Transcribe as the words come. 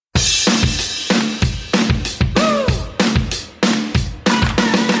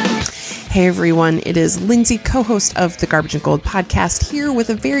Hey everyone, it is Lindsay, co-host of the Garbage and Gold podcast, here with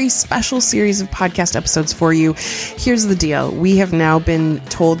a very special series of podcast episodes for you. Here's the deal. We have now been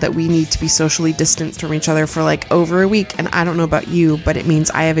told that we need to be socially distanced from each other for like over a week, and I don't know about you, but it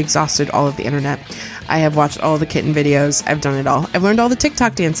means I have exhausted all of the internet. I have watched all the kitten videos. I've done it all. I've learned all the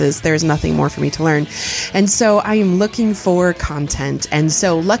TikTok dances. There's nothing more for me to learn. And so I am looking for content. And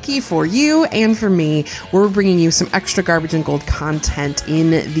so lucky for you and for me, we're bringing you some extra Garbage and Gold content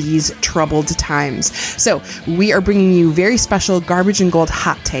in these troubled times. So we are bringing you very special Garbage and Gold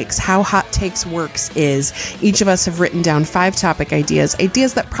hot takes. How hot takes works is each of us have written down 5 topic ideas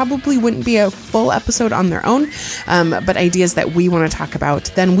that probably wouldn't be a full episode on their own, but ideas that we want to talk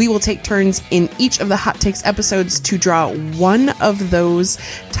about. Then we will take turns in each of the hot takes episodes to draw one of those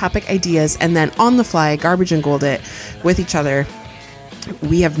topic ideas and then on the fly Garbage and Gold it with each other.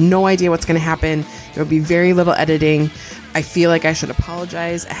 We have no idea what's going to happen. There will be very little editing. I feel like I should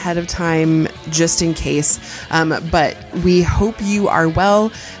apologize ahead of time just in case. But we hope you are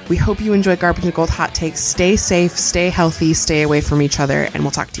well. We hope you enjoy Garbage and Gold hot takes. Stay safe, stay healthy, stay away from each other, and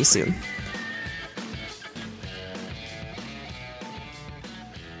we'll talk to you soon.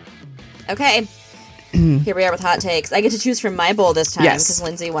 Okay. Here we are with hot takes. I get to choose from my bowl this time Yes. because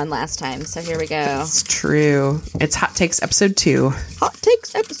Lindsay won last time. So here we go. It's true. It's hot takes episode 2. Hot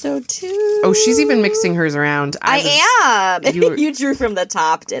takes episode 2. Oh, she's even mixing hers around. I am. you were- You drew from the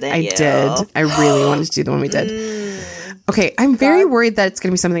top, didn't you? I did. I really wanted to do the one we did. Okay, I'm very worried that it's going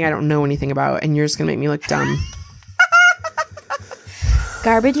to be something I don't know anything about, and you're just going to make me look dumb.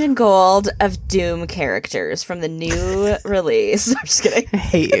 Garbage and Gold of Doom characters from the new release. I'm just kidding. I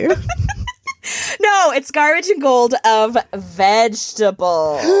hate you. No, it's Garbage and Gold of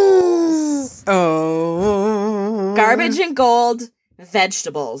vegetables. Oh. Garbage and Gold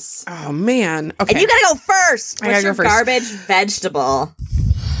vegetables. Oh, man. Okay. And you gotta go first. I What's gotta your go first. garbage vegetable?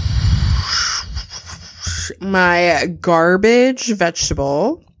 My garbage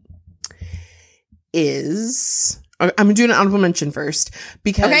vegetable is... I'm doing an honorable mention first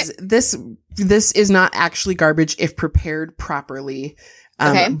because this is not actually garbage if prepared properly.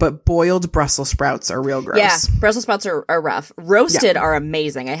 But boiled Brussels sprouts are real gross. Yeah, Brussels sprouts are rough. Roasted are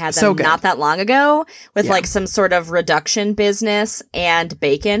amazing. I had them So good. not that long ago with like some sort of reduction business and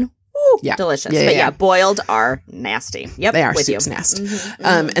bacon. Woo, delicious. But boiled are nasty. Yep, They are with soup's you. nest.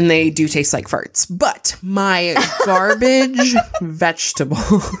 And they do taste like farts. But my garbage vegetable...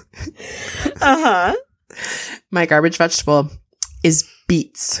 My garbage vegetable is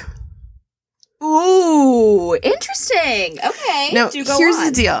beets. Ooh, interesting. Okay. Now, do go here's on.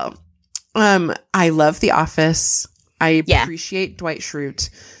 the deal. I love The Office. I appreciate Dwight Schrute.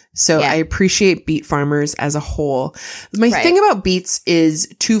 So I appreciate beet farmers as a whole. My thing about beets is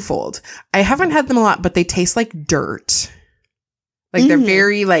twofold. I haven't had them a lot, but they taste like dirt. Like they're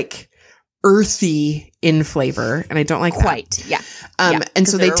very like earthy in flavor, and I don't like Quite. that. Yeah. And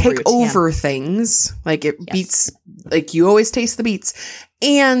so they they're a take root, over things. Like beets, like you always taste the beets.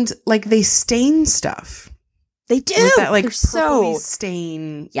 And like they stain stuff. They do. With that like They're purpley so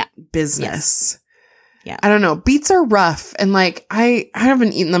stain Yes. business. Yeah. I don't know. Beets are rough, and like I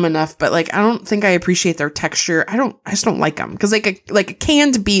haven't eaten them enough, but like I don't think I appreciate their texture. I just don't like them because like a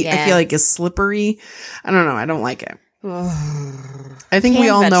canned beet I feel like is slippery. I don't know. I don't like it. I think we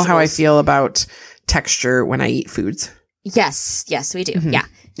all know how I feel about texture when I eat foods. Yes, we do.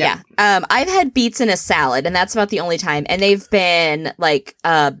 Yeah. I've had beets in a salad, and that's about the only time. And they've been like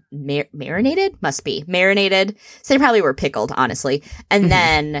marinated, must be marinated. So they probably were pickled, honestly, and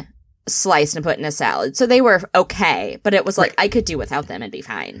then sliced and put in a salad. So they were okay, but it was like I could do without them and be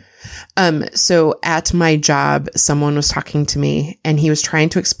fine. So at my job, someone was talking to me, and he was trying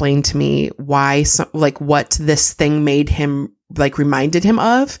to explain to me why, what this thing made him like reminded him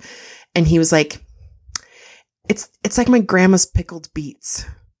of, and he was like, It's like my grandma's pickled beets.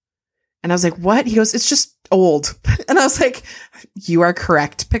 And I was like, what? He goes, it's just old. And I was like, you are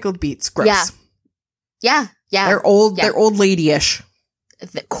correct. Pickled beets. Gross. Yeah. They're old. Yeah. They're old lady-ish.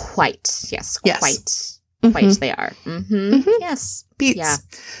 Quite. Yes. Yes. Quite they are. Yes. Beets. Yeah.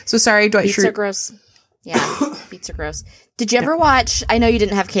 So sorry, Dwight Beets Schrute. are gross. Yeah. Beets are gross. Did you ever watch, I know you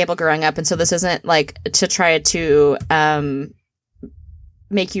didn't have cable growing up, and so this isn't like to try to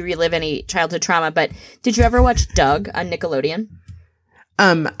make you relive any childhood trauma, but did you ever watch Doug on Nickelodeon?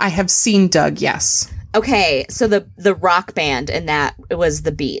 I have seen Doug, yes. Okay, so the rock band in that was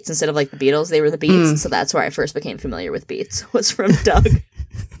the Beats. Instead of like the Beatles, they were the Beats. So that's where I first became familiar with Beats, was from Doug.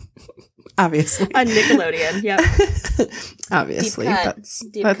 Obviously. On Nickelodeon, yep. Obviously.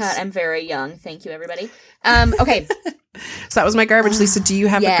 Deep cut. I'm very young. Thank you, everybody. Okay. So that was my garbage. Lisa, do you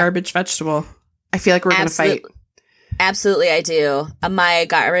have a garbage vegetable? I feel like we're going to fight. Absolutely, I do. My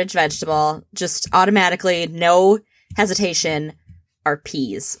garbage vegetable, just automatically, no hesitation, are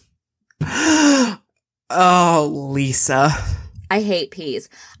peas. Oh, Lisa. I hate peas.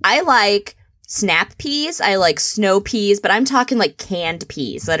 I like snap peas. I like snow peas, but I'm talking like canned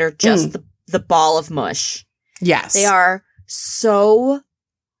peas that are just the ball of mush. Yes. They are so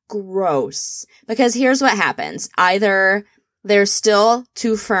gross. Because here's what happens. Either they're still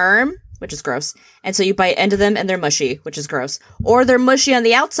too firm, which is gross, and so you bite into them and they're mushy, which is gross. Or they're mushy on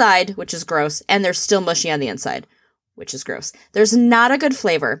the outside, which is gross, and they're still mushy on the inside, which is gross. There's not a good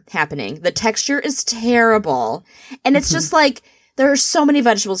flavor happening. The texture is terrible. And it's just like, there are so many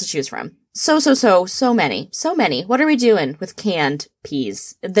vegetables to choose from. So many. What are we doing with canned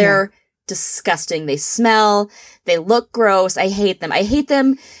peas? They're disgusting. They smell. They look gross. I hate them. I hate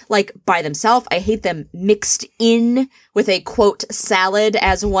them like by themselves. I hate them mixed in with a quote salad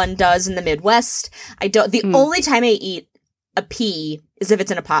as one does in the Midwest. The only time I eat a pea is if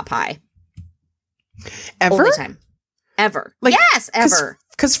it's in a pot pie. Ever? Only time. Ever. Like, yes, ever.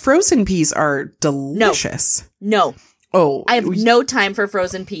 Because frozen peas are delicious. No. Oh. I have no time for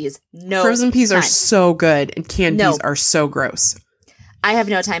frozen peas. No. Frozen peas time. are so good, and canned peas are so gross. I have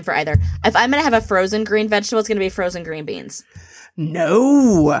no time for either. If I'm going to have a frozen green vegetable, it's going to be frozen green beans.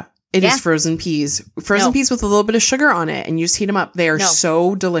 No. It is frozen peas. Frozen peas with a little bit of sugar on it, and you just heat them up. They are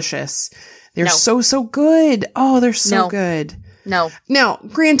so delicious. They're so good. Oh, they're so good. No. Now,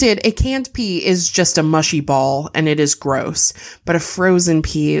 granted, a canned pea is just a mushy ball, and it is gross. But a frozen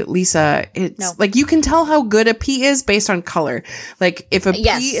pea, Lisa, it's like you can tell how good a pea is based on color. Like if a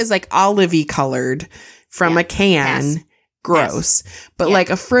pea is like olivey colored from a can, gross. But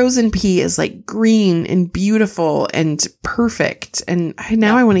like a frozen pea is like green and beautiful and perfect. And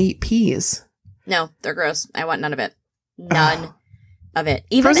I want to eat peas. No, they're gross. I want none of it. None of it.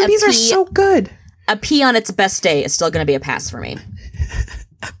 Even frozen peas are so good. A pea on its best day is still going to be a pass for me.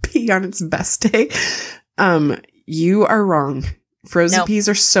 A pea on its best day? You are wrong. Frozen peas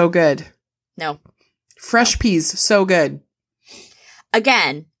are so good. No. Fresh peas, so good.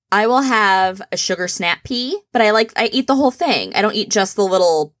 Again, I will have a sugar snap pea, but I eat the whole thing. I don't eat just the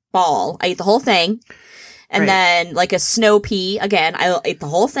little ball. I eat the whole thing. And then like a snow pea, again, I'll eat the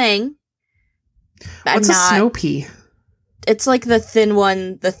whole thing. What's a snow pea? It's like the thin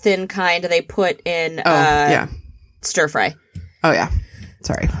one, the thin kind they put in stir fry. Oh, yeah.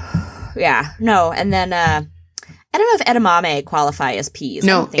 Sorry. Yeah. No. And then I don't know if edamame qualify as peas.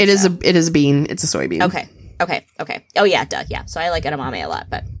 No, it is a bean. It's a soybean. Okay. Oh, yeah. Duh. Yeah. So I like edamame a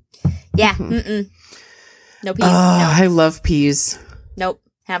lot, but yeah. No peas. I love peas. Nope.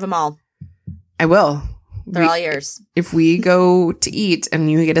 Have them all. I will. They're all yours. If we go to eat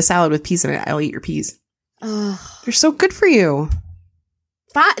and you get a salad with peas in it, I'll eat your peas. They're so good for you.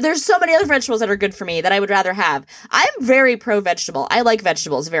 There's so many other vegetables that are good for me that I would rather have. I'm very pro-vegetable. I like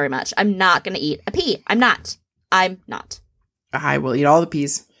vegetables very much. I'm not going to eat a pea. I'm not. I will eat all the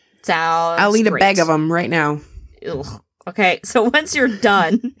peas. I'll eat a bag of them right now. Ugh. Okay, so once you're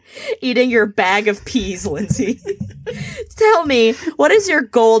done eating your bag of peas, Lindsay, tell me, what is your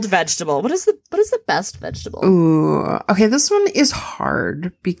gold vegetable? What is the best vegetable? Ooh, okay, this one is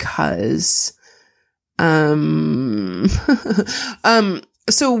hard because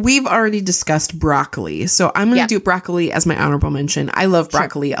so we've already discussed broccoli. So I'm going to do broccoli as my honorable mention. I love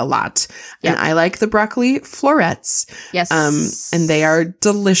broccoli a lot. And I like the broccoli florets. Yes. And they are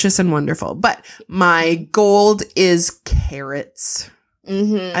delicious and wonderful. But my gold is carrots.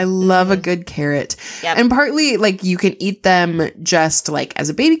 I love a good carrot. And partly like you can eat them just like as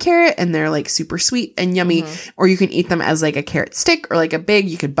a baby carrot and they're like super sweet and yummy, or you can eat them as like a carrot stick or like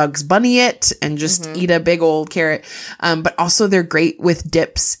you could Bugs Bunny it and just eat a big old carrot. But also they're great with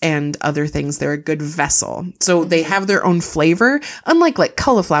dips and other things. They're a good vessel. So they have their own flavor, unlike like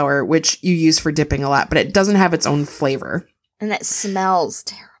cauliflower, which you use for dipping a lot, but it doesn't have its own flavor. And that smells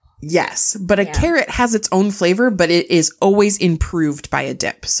terrible. Yes, but a carrot has its own flavor, but it is always improved by a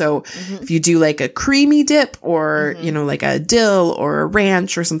dip. So if you do like a creamy dip or, like a dill or a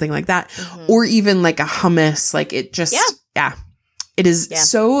ranch or something like that, or even like a hummus, like it just, it is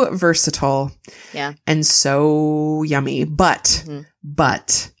so versatile and so yummy. But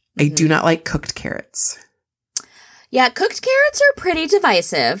I do not like cooked carrots. Yeah, cooked carrots are pretty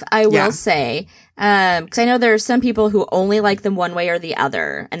divisive, I will say. Because I know there are some people who only like them one way or the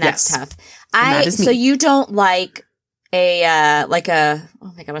other, and that's tough. So you don't like oh my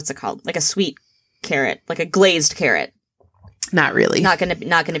God, what's it called? Like a sweet carrot, like a glazed carrot. Not really. Not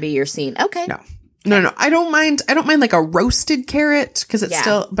gonna be your scene. Okay. No. I don't mind like a roasted carrot because it's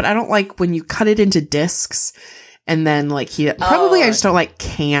still, but I don't like when you cut it into discs And then like I just don't like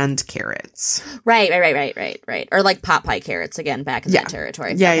canned carrots. Right. Or like pot pie carrots again, back in that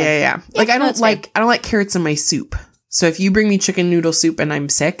territory. Yeah. Like I don't like carrots in my soup. So if you bring me chicken noodle soup and I'm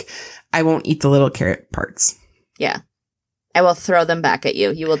sick, I won't eat the little carrot parts. Yeah. I will throw them back at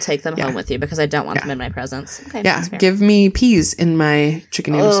you. You will take them home with you because I don't want them in my presence. Okay. Yeah. Give me peas in my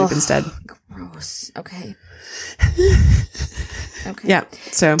chicken noodle soup instead. Gross. Okay. Yeah.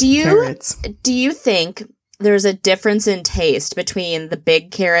 So carrots. Do you think there's a difference in taste between the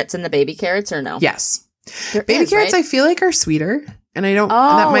big carrots and the baby carrots or no? Yes. Baby carrots, right? I feel like are sweeter. And I don't,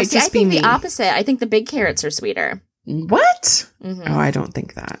 and that might just be me. I think the opposite. I think the big carrots are sweeter. What? Mm-hmm. Oh, I don't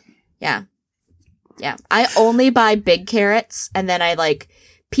think that. Yeah. Yeah. I only buy big carrots and then I like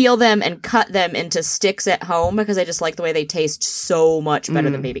peel them and cut them into sticks at home because I just like the way they taste so much better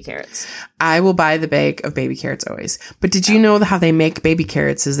than baby carrots. I will buy the bag of baby carrots always. But did you know how they make baby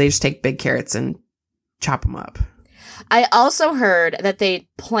carrots is they just take big carrots and chop them up? I also heard that they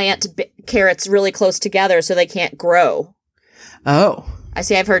plant carrots really close together so they can't grow. Oh.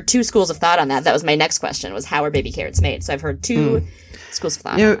 I've heard two schools of thought on that. That was my next question, was how are baby carrots made? So I've heard two schools of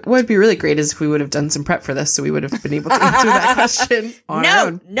thought. What would be really great is if we would have done some prep for this so we would have been able to answer that question on our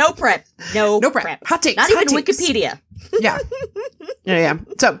own. No prep. No prep. Hot takes. Not even Wikipedia. Yeah.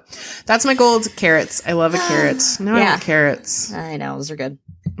 So that's my gold, carrots. I love a carrot. Now I want carrots. I know. Those are good.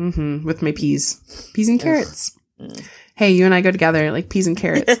 Mm-hmm. With my peas. Peas and carrots. Hey, you and I go together like peas and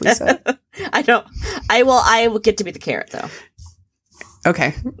carrots, Lisa. I will get to be the carrot, though.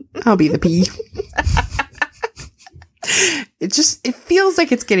 Okay. I'll be the pea. It feels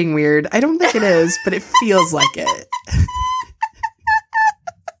like it's getting weird. I don't think it is, but it feels like it.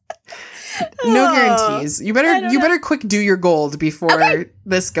 No guarantees. You better quick do your gold before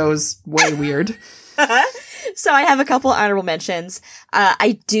this goes way weird. So I have a couple honorable mentions.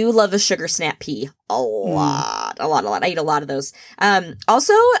 I do love a sugar snap pea. A lot. I eat a lot of those.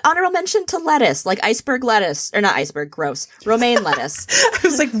 Also, honorable mention to lettuce, like iceberg lettuce. Or not iceberg, gross. Romaine lettuce. I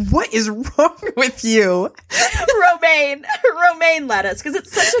was like, what is wrong with you? Romaine lettuce. Because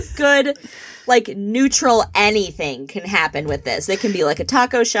it's such a good, like, neutral anything can happen with this. It can be like a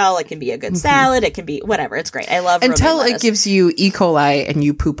taco shell. It can be a good salad. It can be whatever. It's great. I love romaine lettuce. Until it gives you E. coli and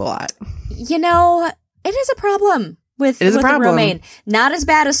you poop a lot. You know, it is a problem with the romaine. Not as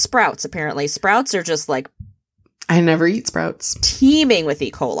bad as sprouts, apparently. Sprouts are just like... I never eat sprouts. Teeming with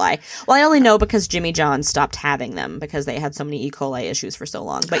E. coli. Well, I only know because Jimmy John stopped having them because they had so many E. coli issues for so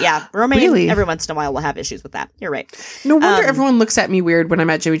long. But yeah, romaine, every once in a while, will have issues with that. You're right. No wonder everyone looks at me weird when I'm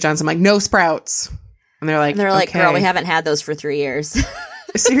at Jimmy John's. I'm like, no sprouts. And they're like, girl, we haven't had those for 3 years.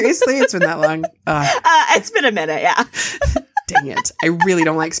 Seriously? It's been that long? It's been a minute, yeah. Dang it. I really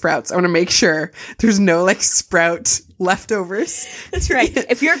don't like sprouts. I want to make sure there's no like sprout leftovers. That's right.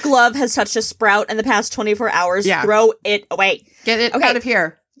 If your glove has touched a sprout in the past 24 hours, throw it away. Get it out of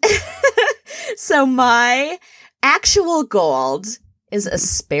here. So my actual gold is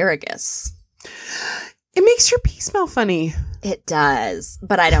asparagus. It makes your pee smell funny. It does,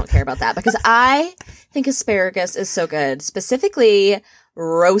 but I don't care about that because I think asparagus is so good. Specifically,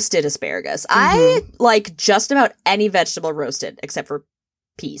 roasted asparagus. I like just about any vegetable roasted except for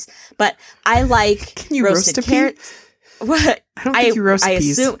peas. But I like Can you roasted roast a carrots. Pea? What? I don't think you roast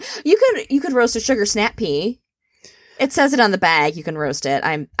peas. Assume you could roast a sugar snap pea. It says it on the bag. You can roast it.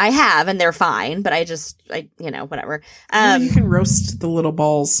 I have, and they're fine. But I whatever. You can roast the little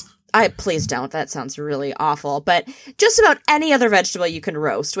balls. Please don't. That sounds really awful. But just about any other vegetable you can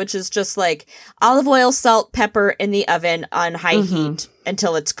roast, which is just like olive oil, salt, pepper in the oven on high heat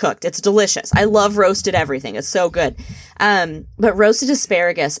until it's cooked. It's delicious. I love roasted everything. It's so good. But roasted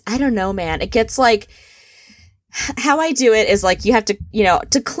asparagus, I don't know, man. It gets like, how I do it is like you have to,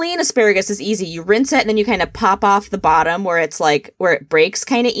 to clean asparagus is easy. You rinse it and then you kind of pop off the bottom where it's like, where it breaks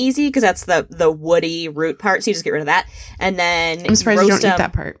kind of easy because that's the woody root part. So you just get rid of that. And then I'm surprised you don't eat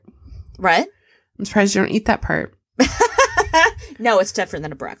that part. What? I'm surprised you don't eat that part. No, it's different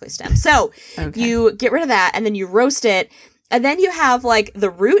than a broccoli stem. So you get rid of that and then you roast it. And then you have like the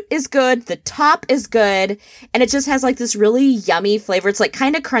root is good. The top is good. And it just has like this really yummy flavor. It's like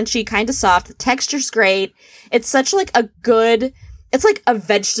kind of crunchy, kind of soft. The texture's great. It's such like it's like a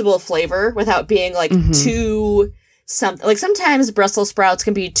vegetable flavor without being like too something. Like sometimes Brussels sprouts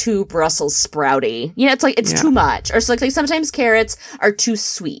can be too Brussels sprouty. It's like, it's too much. Or so like sometimes carrots are too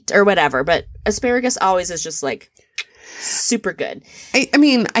sweet or whatever. But asparagus always is just like super good. I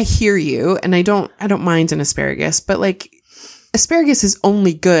mean, I hear you and I don't mind an asparagus, but like asparagus is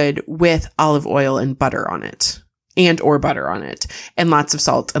only good with olive oil and butter on it and lots of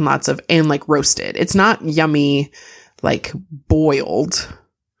salt and like roasted. It's not yummy, like boiled.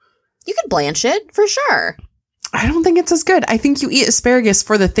 You could blanch it for sure. I don't think it's as good. I think you eat asparagus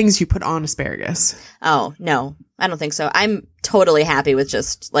for the things you put on asparagus. Oh, no, I don't think so. I'm totally happy with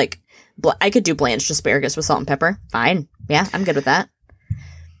just like, I could do blanched asparagus with salt and pepper. Fine. Yeah, I'm good with that.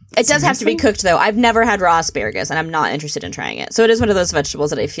 It does have to be cooked, though. I've never had raw asparagus, and I'm not interested in trying it. So it is one of those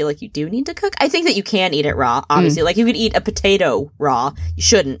vegetables that I feel like you do need to cook. I think that you can eat it raw, obviously. Like, you could eat a potato raw. You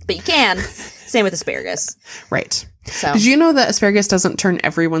shouldn't, but you can. Same with asparagus. Right. So. Did you know that asparagus doesn't turn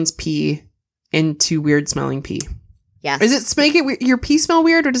everyone's pee into weird-smelling pee? Yes. Does it make it your pee smell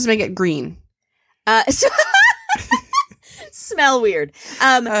weird, or does it make it green? Smell weird.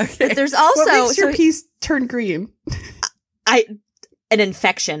 Okay. But there's also... What makes your pee turn green? An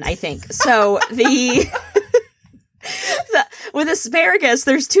infection, I think. So with asparagus,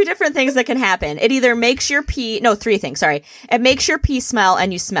 there's two different things that can happen. It either makes your pee, three things, sorry. It makes your pee smell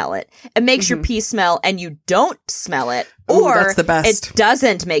and you smell it. It makes your pee smell and you don't smell it. Or that's the best. It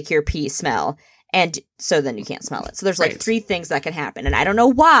doesn't make your pee smell. And so then you can't smell it. So there's like three things that can happen. And I don't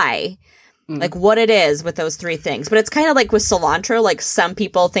know why. Like what it is with those three things. But it's kind of like with cilantro. Like some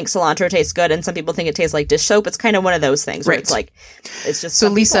people think cilantro tastes good and some people think it tastes like dish soap. It's kind of one of those things where it's like, it's just so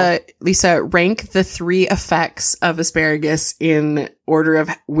Lisa, rank the three effects of asparagus in order of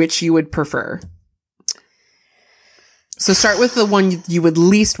which you would prefer. So start with the one you would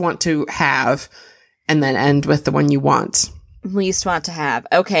least want to have and then end with the one you want. Least want to have.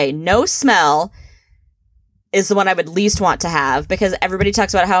 Okay, no smell is the one I would least want to have because everybody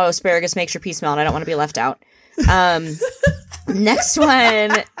talks about how asparagus makes your pee smell and I don't want to be left out. Next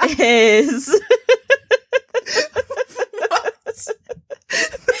one is...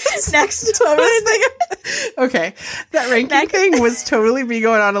 Next one. Okay, that ranking thing was totally me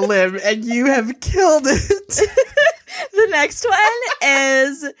going on a limb and you have killed it. The next one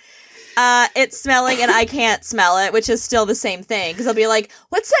is... it's smelling and I can't smell it, which is still the same thing. Because they'll be like,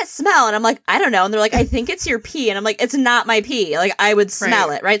 what's that smell? And I'm like, I don't know. And they're like, I think it's your pee. And I'm like, it's not my pee. Like, I would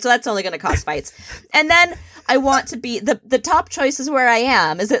smell it, right? So that's only going to cause fights. And then I want to be, the top choice is where I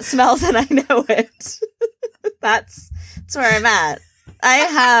am, is it smells and I know it. That's where I'm at.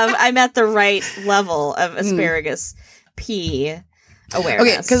 I'm at the right level of asparagus pee awareness.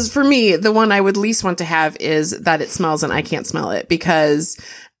 Okay, because for me, the one I would least want to have is that it smells and I can't smell it because...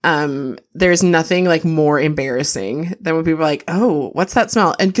 there's nothing like more embarrassing than when people are like, oh, what's that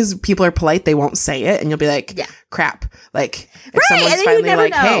smell? And because people are polite, they won't say it. And you'll be like, crap. Like if someone's finally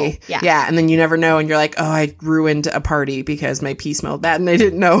like, hey, and then you never know. And you're like, oh, I ruined a party because my pee smelled bad and I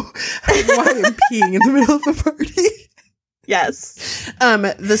didn't know why I'm peeing in the middle of the party. Yes.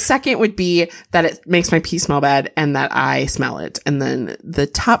 The second would be that it makes my pee smell bad and that I smell it. And then the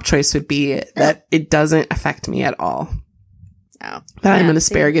top choice would be that it doesn't affect me at all. Oh, that I'm an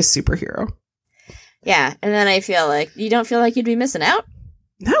asparagus superhero. Yeah, and then I feel like you don't feel like you'd be missing out?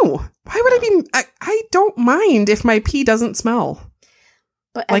 No. Why would I be? I don't mind if my pee doesn't smell.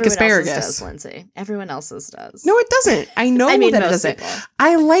 But like asparagus does, Lindsay. Everyone else's does. No, it doesn't. I know that it doesn't. People.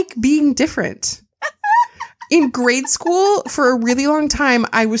 I like being different. In grade school, for a really long time,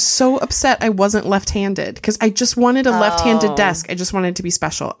 I was so upset I wasn't left-handed because I just wanted a left-handed desk. I just wanted to be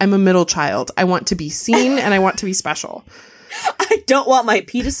special. I'm a middle child. I want to be seen and I want to be special. I don't want my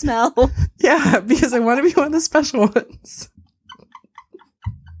pee to smell. Yeah, because I want to be one of the special ones.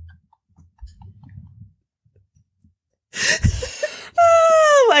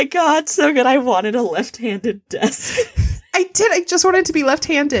 Oh my god, so good. I wanted a left-handed desk. I did. I just wanted to be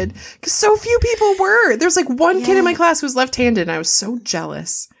left-handed because so few people were. There's like one kid in my class who was left-handed and I was so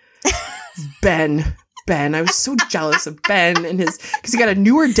jealous. Ben, I was so jealous of Ben and because he got a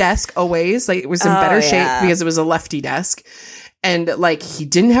newer desk always. Like it was in better shape because it was a lefty desk. And like he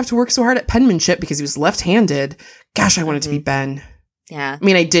didn't have to work so hard at penmanship because he was left-handed. Gosh, I wanted to be Ben. Yeah. I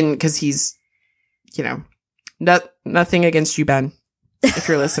mean, I didn't because he's, nothing against you, Ben, if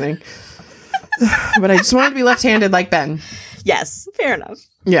you're listening. But I just wanted to be left-handed like Ben. Yes, fair enough.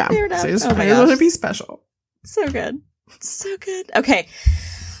 Yeah. Fair enough. So I just want to be special. So good. So good. Okay.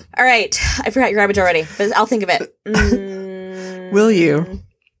 All right. I forgot your garbage already, but I'll think of it. Will you?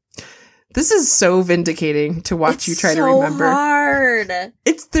 This is so vindicating to watch you try to remember.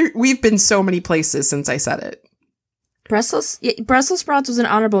 It's so hard. We've been so many places since I said it. Brussels sprouts was an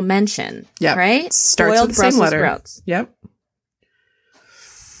honorable mention. Yeah. Right? Starts Boiled with the same letter. Sprouts. Yep.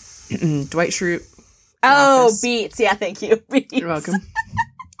 Dwight Schrute. Oh, office. Beets. Yeah, thank you. Beets. You're welcome.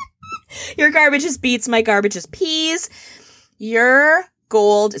 Your garbage is beets. My garbage is peas. Your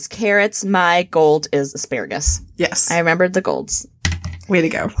gold is carrots. My gold is asparagus. Yes. I remembered the golds. Way to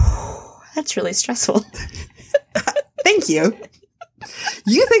go. That's really stressful. Thank you.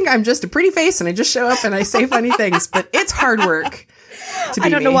 You think I'm just a pretty face and I just show up and I say funny things, but it's hard work. I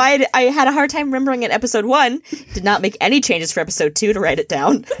don't know why I had a hard time remembering it. Episode 1 did not make any changes for episode 2 to write it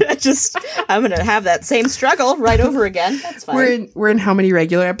down. I'm going to have that same struggle right over again. That's fine. We're in how many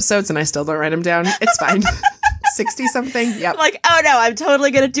regular episodes and I still don't write them down. It's fine. 60 something. Yep. Like, oh no, I'm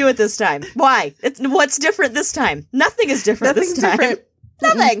totally going to do it this time. Why? What's different this time? Nothing is different this time. Different.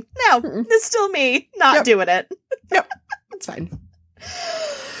 Nothing. No, it's still me not doing it. Yep. It's fine.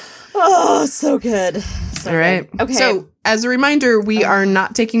 Oh, so good. All right. Okay. So, as a reminder, we are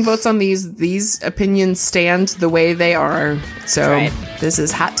not taking votes on these. These opinions stand the way they are. So, This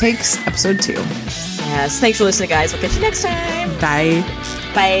is Hot Takes, episode 2. Yes. Thanks for listening, guys. We'll catch you next time. Bye.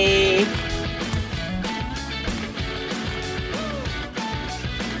 Bye.